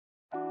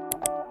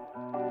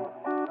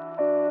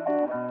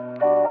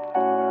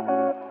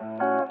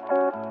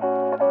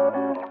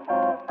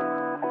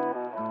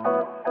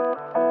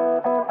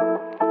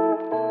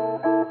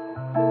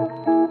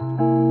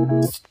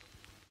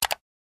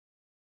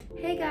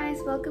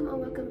guys, welcome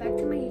back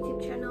to my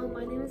YouTube channel.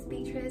 My name is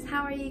Beatrice.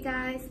 How are you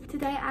guys?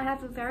 Today I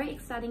have a very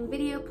exciting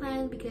video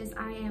planned because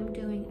I am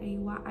doing a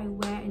what I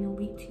wear in a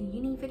week to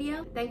uni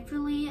video.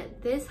 Thankfully,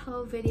 this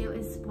whole video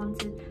is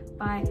sponsored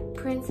by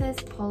Princess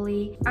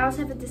Polly. I also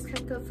have a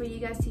discount code for you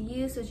guys to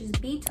use, which is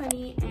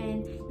B20,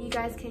 and you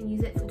guys can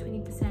use it for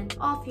 20%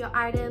 off your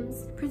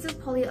items. Princess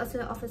Polly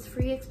also offers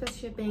free express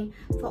shipping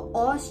for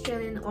all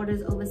Australian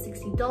orders over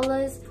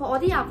 $60. For all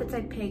the outfits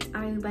I picked,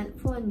 I went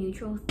for a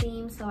neutral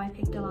theme, so I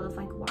picked a lot of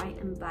like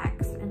white and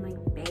blacks and like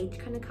beige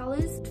kind of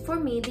colors. For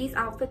me, these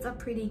outfits are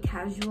pretty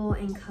casual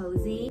and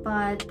cozy,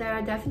 but there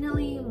are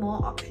definitely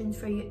more options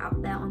for you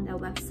out there on their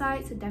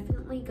website, so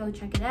definitely go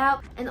check it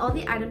out. And all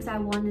the items I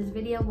wore in this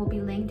video will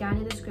be linked down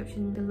in the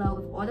description below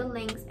with all the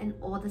links and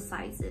all the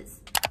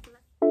sizes.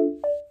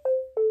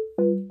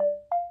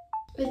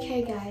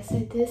 Okay guys, so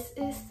this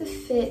is the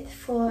fit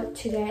for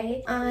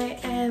today. I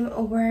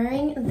am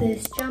wearing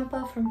this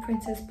jumper from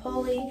Princess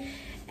Polly,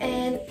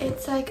 and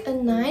it's like a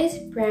nice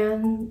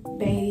brown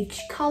beige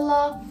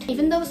color.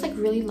 Even though it's like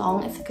really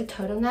long, it's like a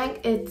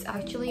turtleneck, it's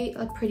actually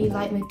a pretty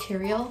light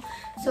material,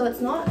 so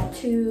it's not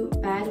too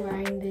bad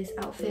wearing this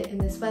outfit in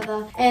this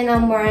weather. And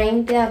I'm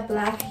wearing the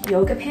black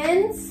yoga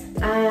pants.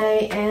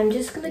 I am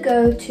just gonna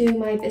go to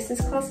my business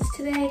classes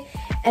today,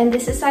 and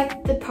this is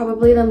like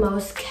probably the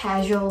most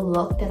casual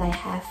look that I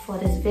have for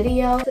this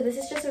video. So this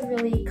is just a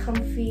really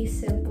comfy,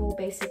 simple,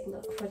 basic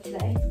look for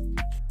today.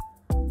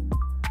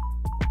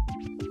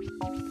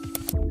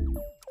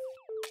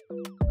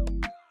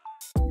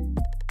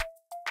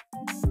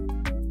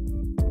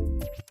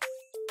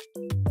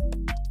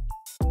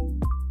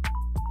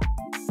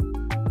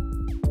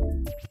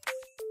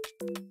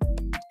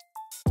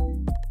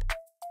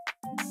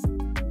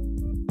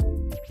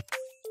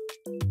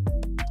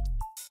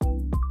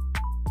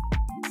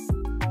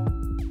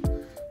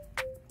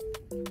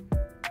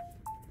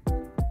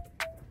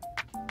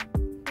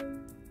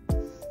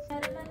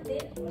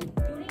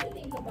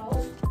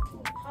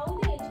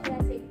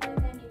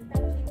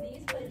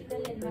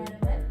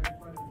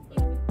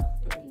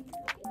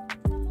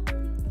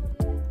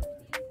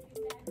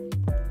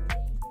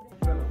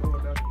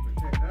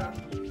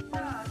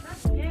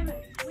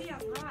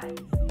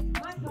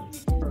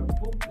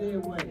 Their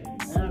way.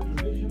 Our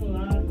traditional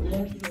art,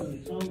 dances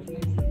and songs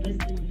need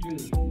protecting too.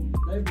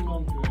 They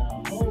belong to our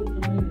whole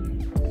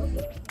community.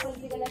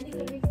 Political and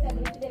economic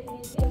stability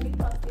definitely a big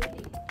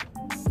possibility.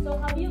 So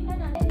how you can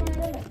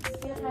understand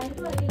we are trying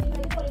to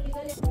identify the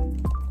political.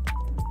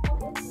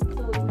 Okay. So you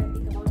can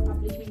think about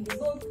publishing the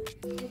book,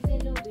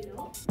 yesstyle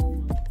below,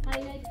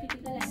 highlight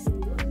critical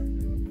attributes.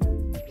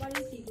 What do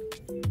you think?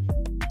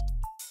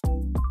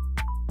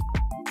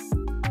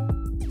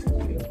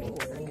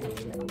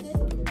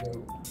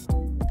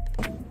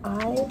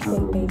 I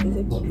think babies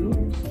are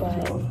cute,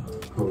 but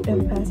if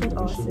a person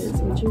asks us,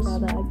 would you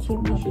rather a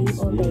cute puppy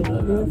or a baby?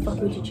 Who the fuck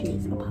would you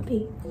choose? A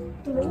puppy.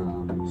 Really?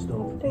 Don't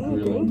you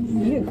agree?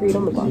 You agreed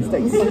on the bus,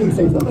 don't you fucking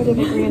say something. I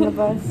didn't agree on the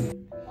bus.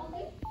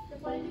 Okay, the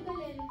political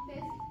lens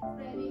is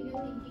framing your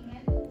thinking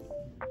and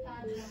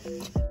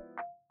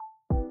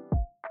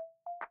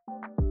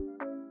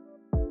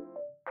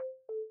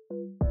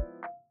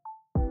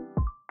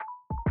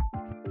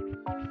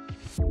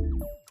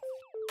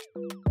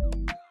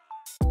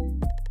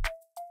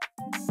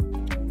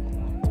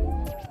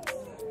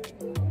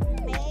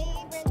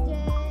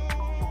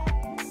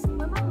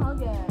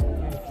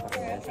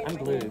I'm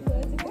blue. It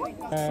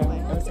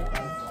was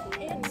something.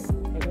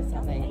 It was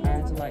something. I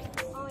had to like,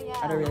 I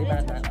had a really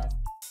bad night last.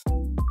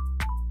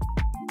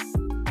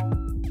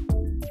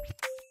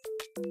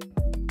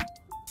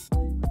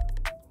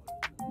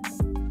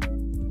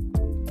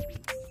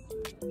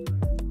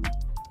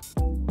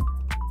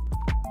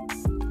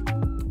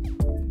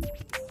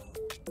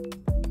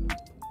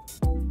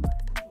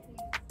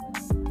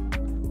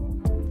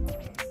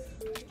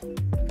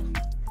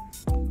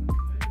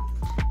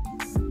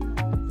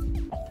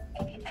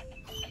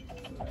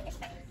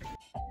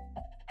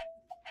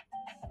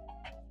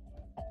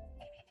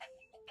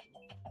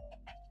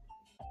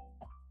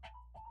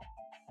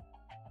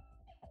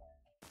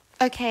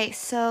 Okay,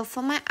 so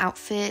for my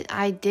outfit,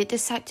 I did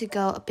decide to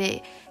go a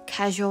bit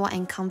casual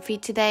and comfy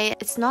today.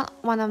 It's not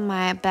one of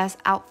my best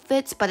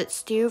outfits, but it's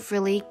still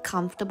really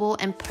comfortable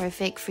and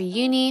perfect for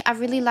uni. I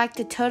really liked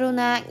the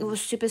turtleneck. It was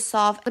super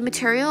soft. The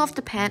material of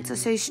the pants are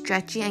so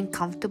stretchy and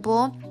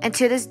comfortable. And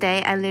to this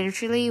day, I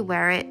literally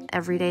wear it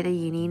every day to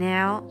uni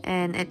now,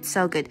 and it's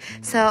so good.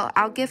 So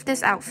I'll give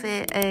this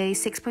outfit a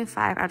 6.5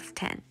 out of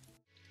 10.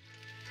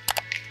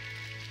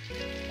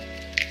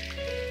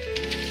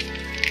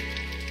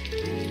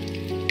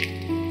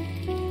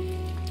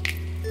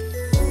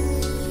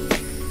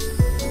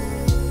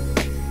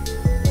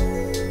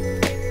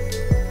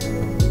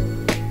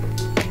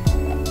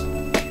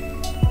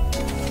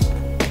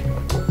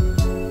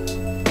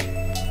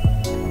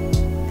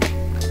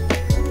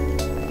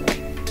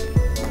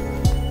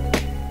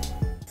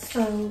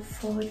 So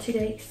for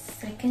today's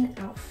second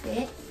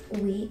outfit,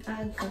 we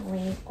are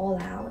going all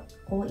out,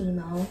 all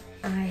emo.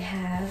 I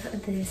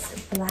have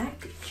this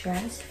black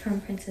dress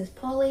from Princess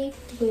Polly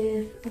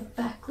with a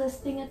back necklace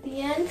thing at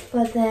the end.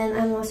 But then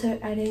I'm also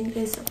adding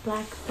this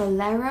black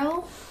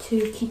bolero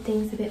to keep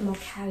things a bit more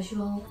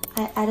casual.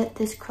 I added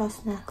this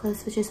cross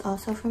necklace, which is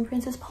also from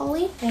Princess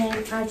Polly.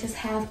 And I just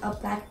have a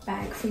black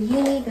bag for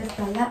uni with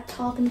my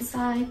laptop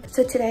inside.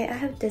 So today I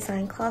have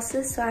design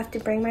classes, so I have to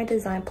bring my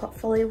design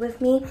portfolio with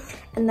me.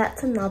 And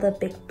that's another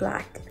big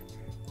black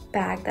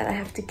bag that I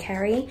have to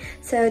carry.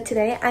 So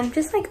today I'm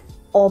just like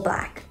all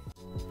black.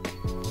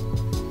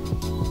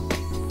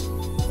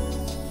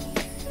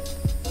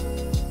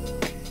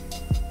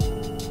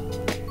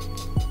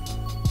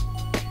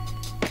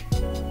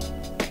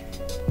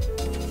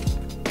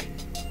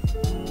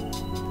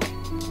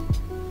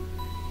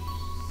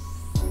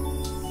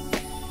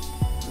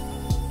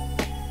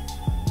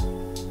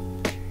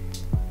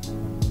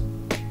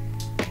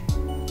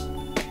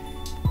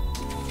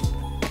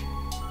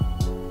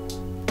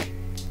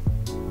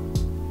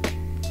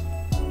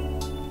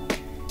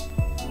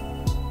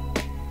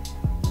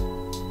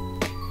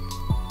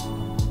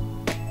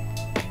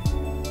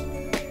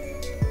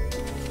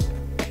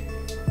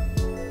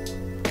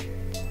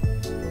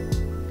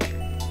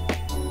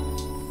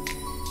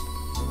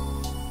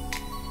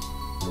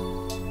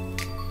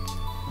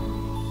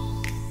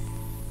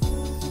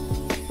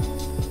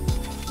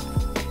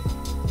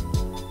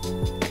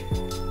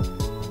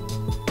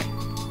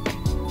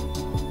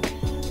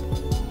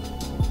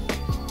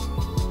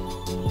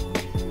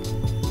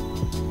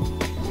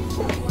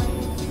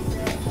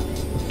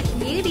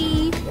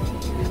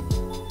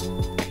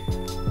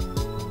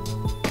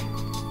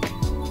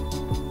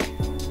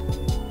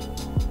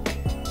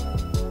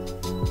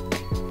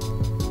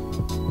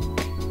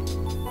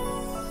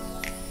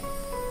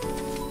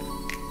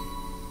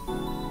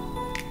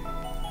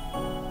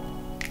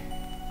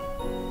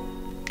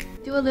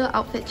 Do a little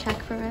outfit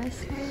check for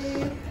us.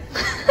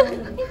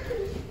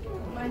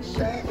 My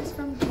shirt is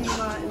from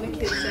Kmart in the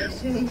kids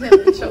section.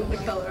 Never chopped the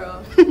color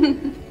off.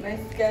 My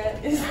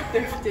skirt is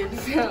thrifted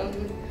from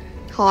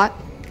Hot.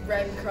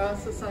 Red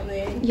Cross or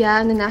something.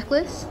 Yeah, and the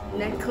necklace.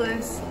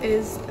 Necklace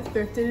is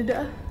thrifted.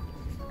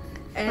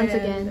 And Once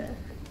again.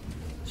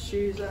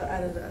 Shoes are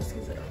Adidas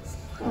because it's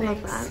I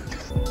love that.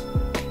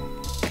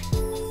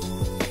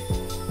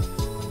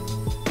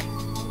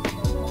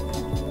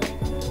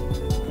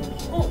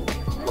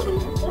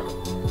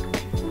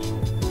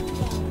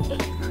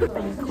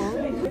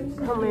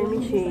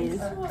 Homemade cheese,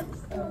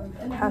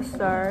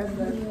 pesto,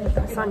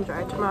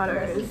 sun-dried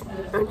tomatoes.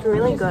 It's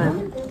really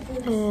good.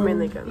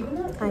 Really good.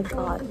 I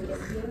got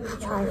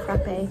chai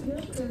frappe.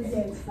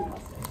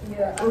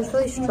 It's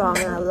really strong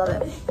and I love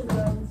it.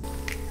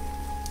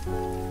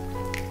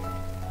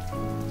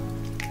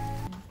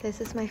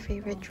 This is my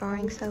favorite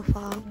drawing so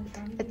far.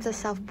 It's a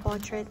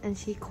self-portrait and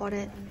she called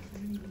it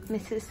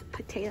Mrs.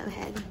 Potato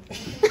Head.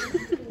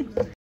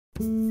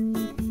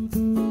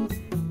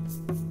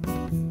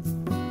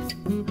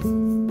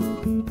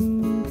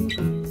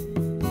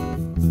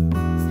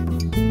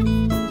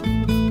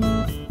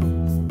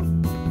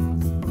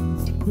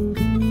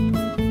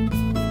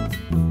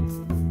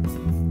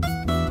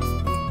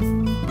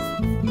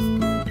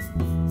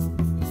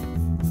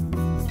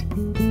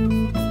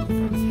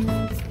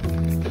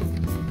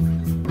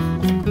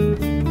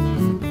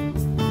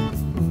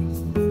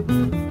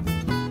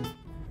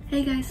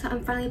 Hey guys, so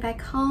I'm finally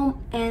back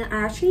home and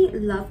I actually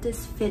love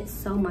this fit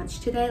so much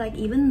today. Like,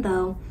 even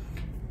though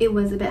it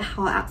was a bit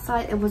hot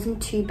outside, it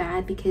wasn't too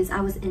bad because I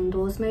was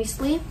indoors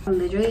mostly. I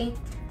literally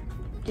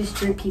just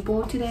drew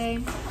people today,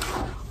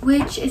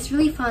 which is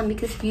really fun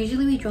because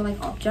usually we draw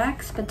like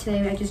objects, but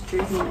today I just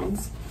drew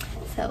humans.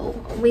 So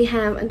we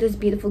have this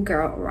beautiful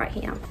girl right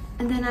here.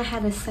 And then I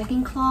had a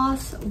second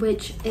class,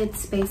 which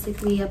it's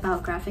basically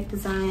about graphic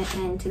design,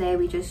 and today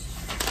we just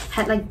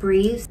had like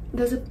briefs.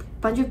 There's a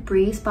bunch of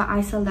briefs, but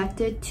I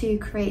selected to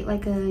create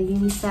like a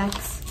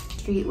unisex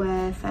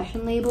streetwear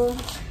fashion label.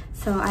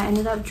 So I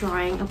ended up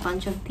drawing a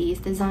bunch of these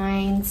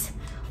designs,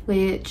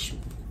 which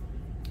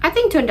I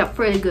think turned out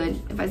pretty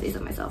good if I say so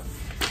myself.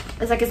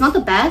 It's like, it's not the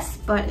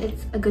best, but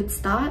it's a good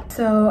start.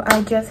 So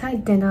I just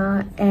had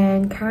dinner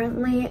and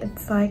currently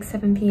it's like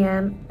 7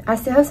 p.m. I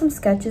still have some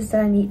sketches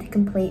that I need to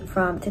complete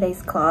from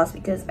today's class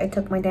because I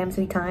took my damn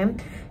sweet time.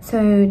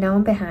 So now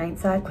I'm behind.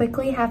 So I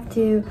quickly have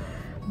to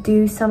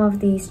do some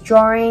of these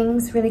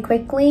drawings really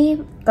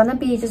quickly. Gonna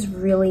be just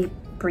really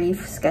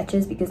brief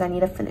sketches because I need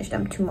to finish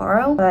them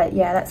tomorrow. But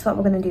yeah, that's what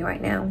we're gonna do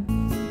right now.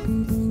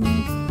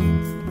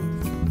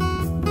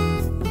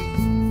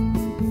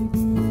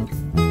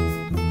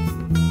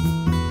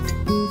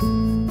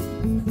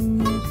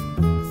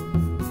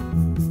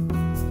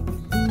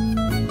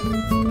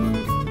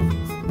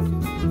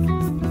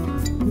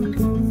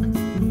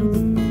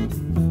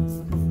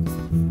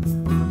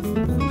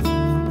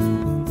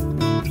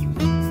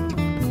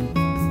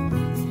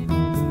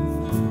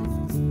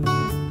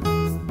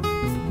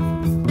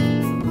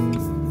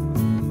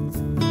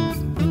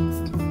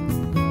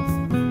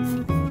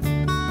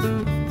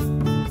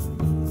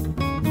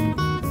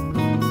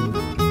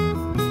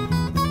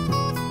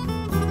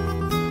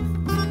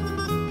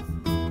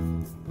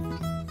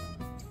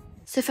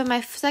 So for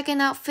my second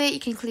outfit, you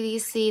can clearly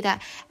see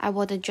that I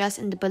wore the dress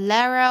in the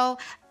bolero.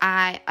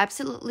 I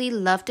absolutely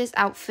love this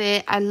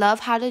outfit. I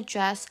love how the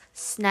dress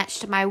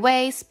snatched my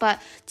waist,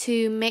 but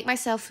to make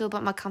myself feel a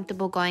bit more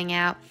comfortable going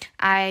out,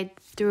 I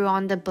threw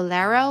on the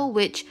bolero,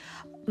 which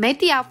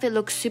made the outfit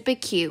look super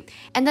cute.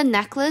 And the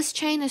necklace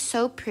chain is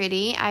so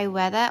pretty. I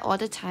wear that all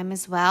the time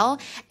as well.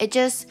 It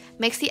just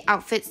makes the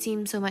outfit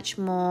seem so much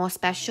more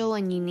special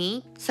and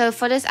unique. So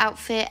for this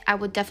outfit, I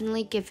would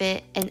definitely give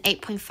it an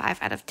 8.5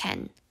 out of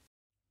 10.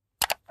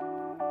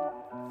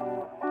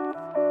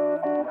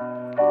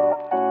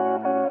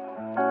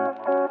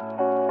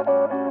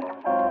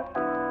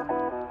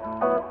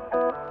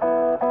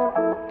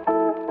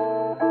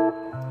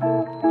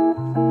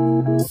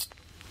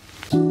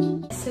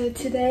 So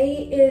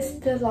today is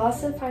the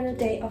last and final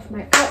day of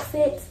my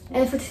outfits,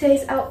 and for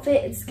today's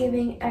outfit it's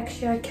giving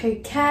extra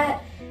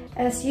coquette.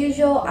 As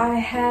usual, I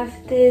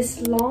have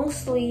this long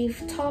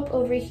sleeve top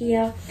over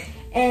here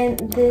and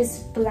this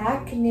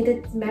black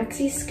knitted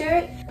maxi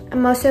skirt.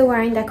 I'm also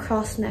wearing that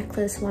cross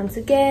necklace once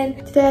again.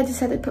 Today I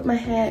decided to put my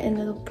hair in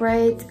little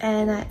braids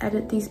and I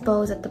added these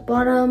bows at the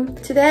bottom.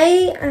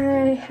 Today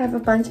I have a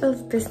bunch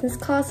of business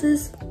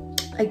classes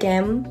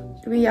again.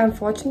 We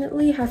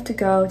unfortunately have to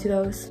go to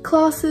those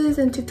classes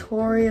and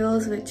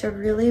tutorials which are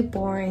really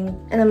boring,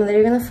 and I'm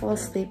literally gonna fall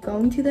asleep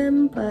going to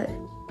them, but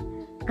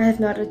I have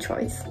no other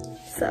choice,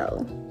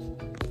 so.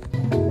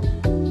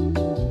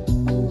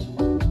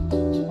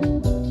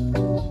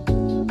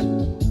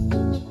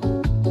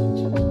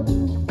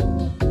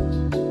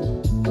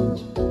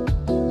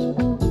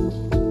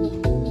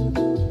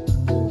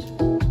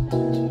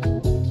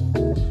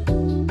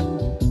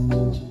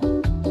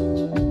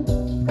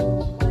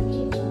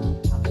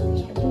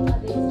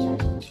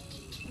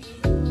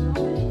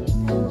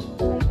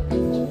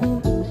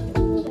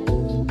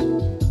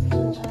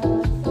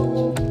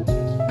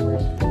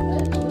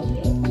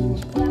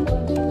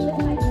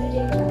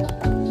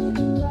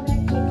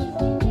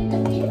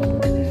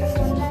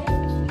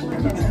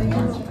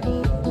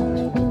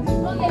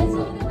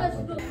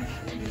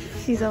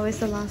 She's always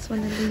the last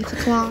one to leave the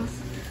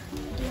class.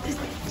 This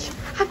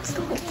bitch. I'm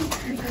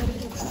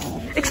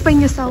stalking.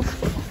 Explain yourself.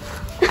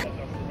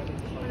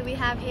 What do we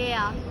have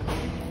here?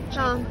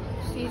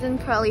 Seasoned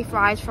curly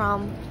fries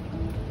from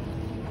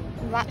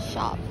that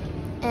shop.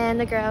 And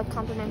the girl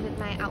complimented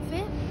my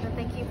outfit. So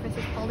thank you,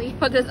 Princess Polly,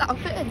 for this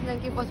outfit, and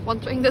thank you for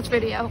sponsoring this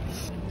video.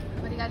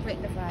 What do you guys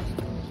rate the fries?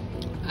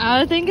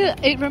 I think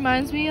it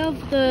reminds me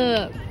of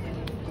the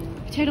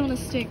potato on a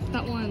stick,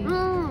 that one.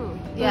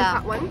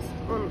 Yeah. Fat ones?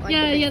 Like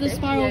yeah, the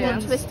spiral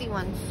ones. Twisty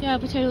ones. Yeah,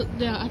 potato,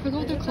 yeah, I forgot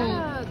what they're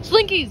called.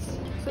 Slinkies!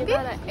 So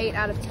got an 8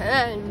 out of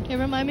 10. They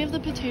remind me of the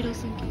potato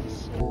slinkies.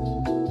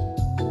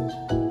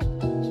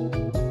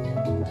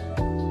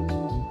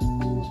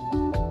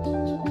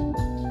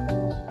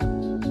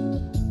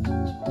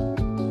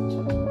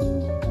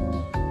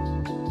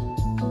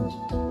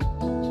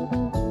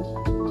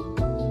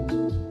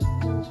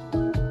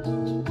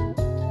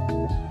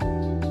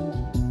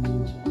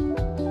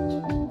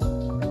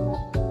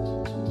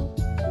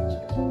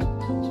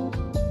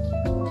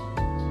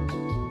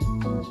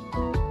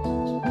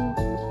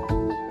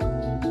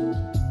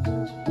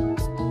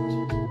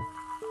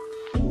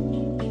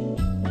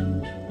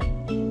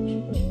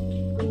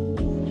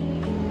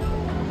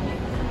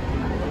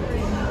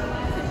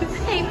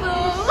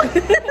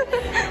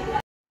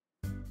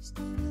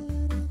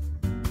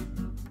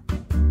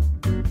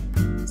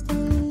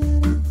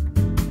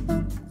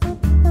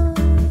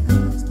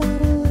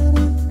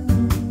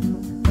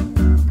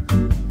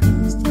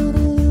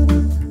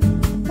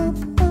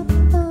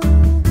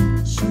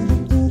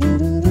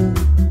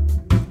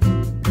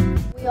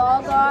 We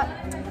all got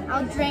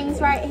our drinks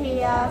right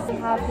here. We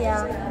have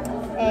here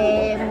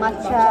a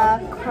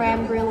matcha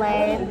creme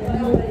brulee.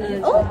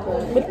 Oh,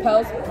 With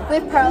pearls.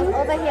 with pearls.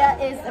 Over here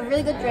is a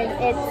really good drink.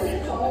 It's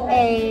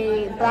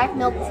a black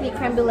milk tea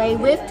creme brulee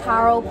with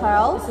taro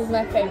pearls. This is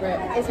my favorite.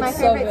 It's my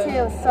favorite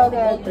too. So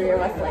good. Three are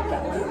my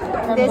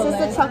favorite. This is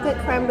the chocolate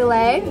creme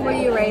brulee. What do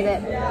you rate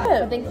it?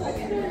 I think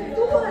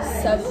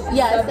 7.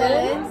 Yeah,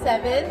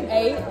 7,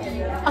 8.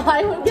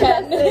 I would give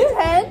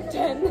it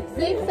 10,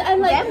 6,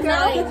 and like 9.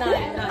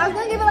 I was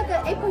gonna give it like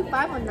an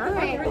 8.5 or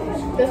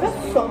 9. This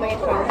has so many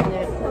pearls in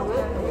it.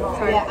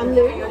 Sorry, yeah, I'm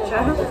losing your I'm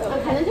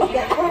kind of just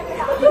get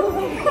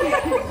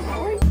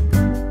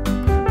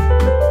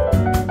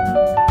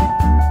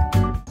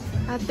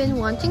I've been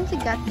wanting to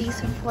get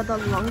these for the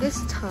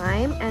longest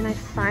time, and I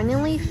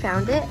finally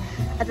found it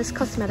at this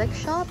cosmetic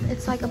shop.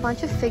 It's like a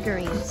bunch of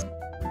figurines.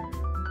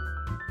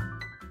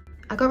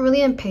 I got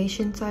really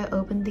impatient, so I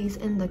opened these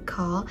in the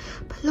car.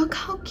 But look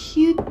how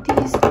cute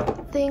these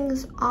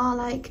things are.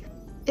 Like,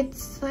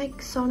 it's like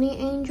Sony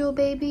Angel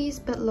babies,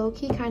 but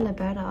low-key kind of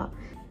better.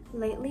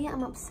 Lately,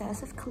 I'm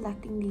obsessed with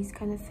collecting these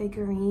kind of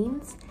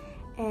figurines,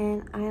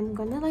 and I'm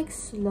gonna like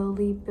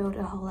slowly build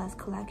a whole ass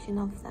collection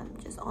of them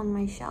just on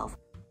my shelf.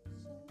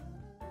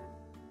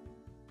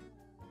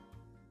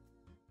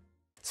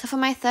 So for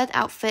my third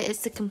outfit, it's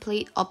the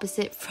complete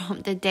opposite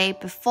from the day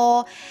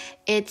before.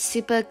 It's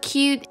super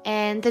cute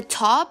and the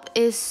top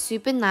is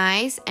super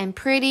nice and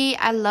pretty.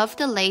 I love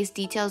the lace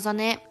details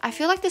on it. I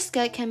feel like the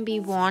skirt can be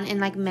worn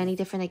in like many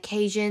different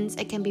occasions.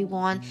 It can be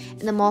worn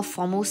in a more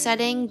formal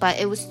setting, but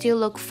it would still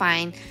look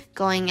fine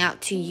going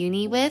out to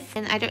uni with.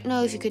 And I don't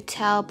know if you could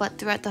tell, but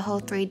throughout the whole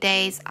 3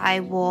 days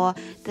I wore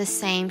the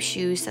same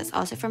shoes that's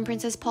also from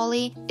Princess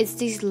Polly. It's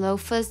these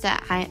loafers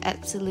that I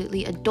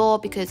absolutely adore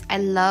because I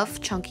love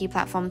chunky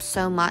platforms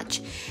so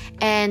much,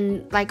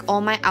 and like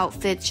all my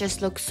outfits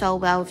just look so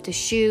well with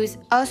the shoes.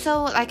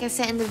 Also, like I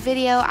said in the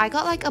video, I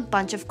got like a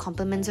bunch of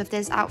compliments of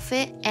this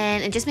outfit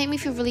and it just made me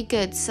feel really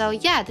good. So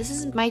yeah, this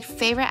is my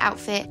favorite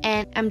outfit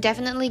and I'm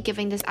definitely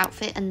giving this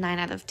outfit a 9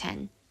 out of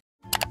 10.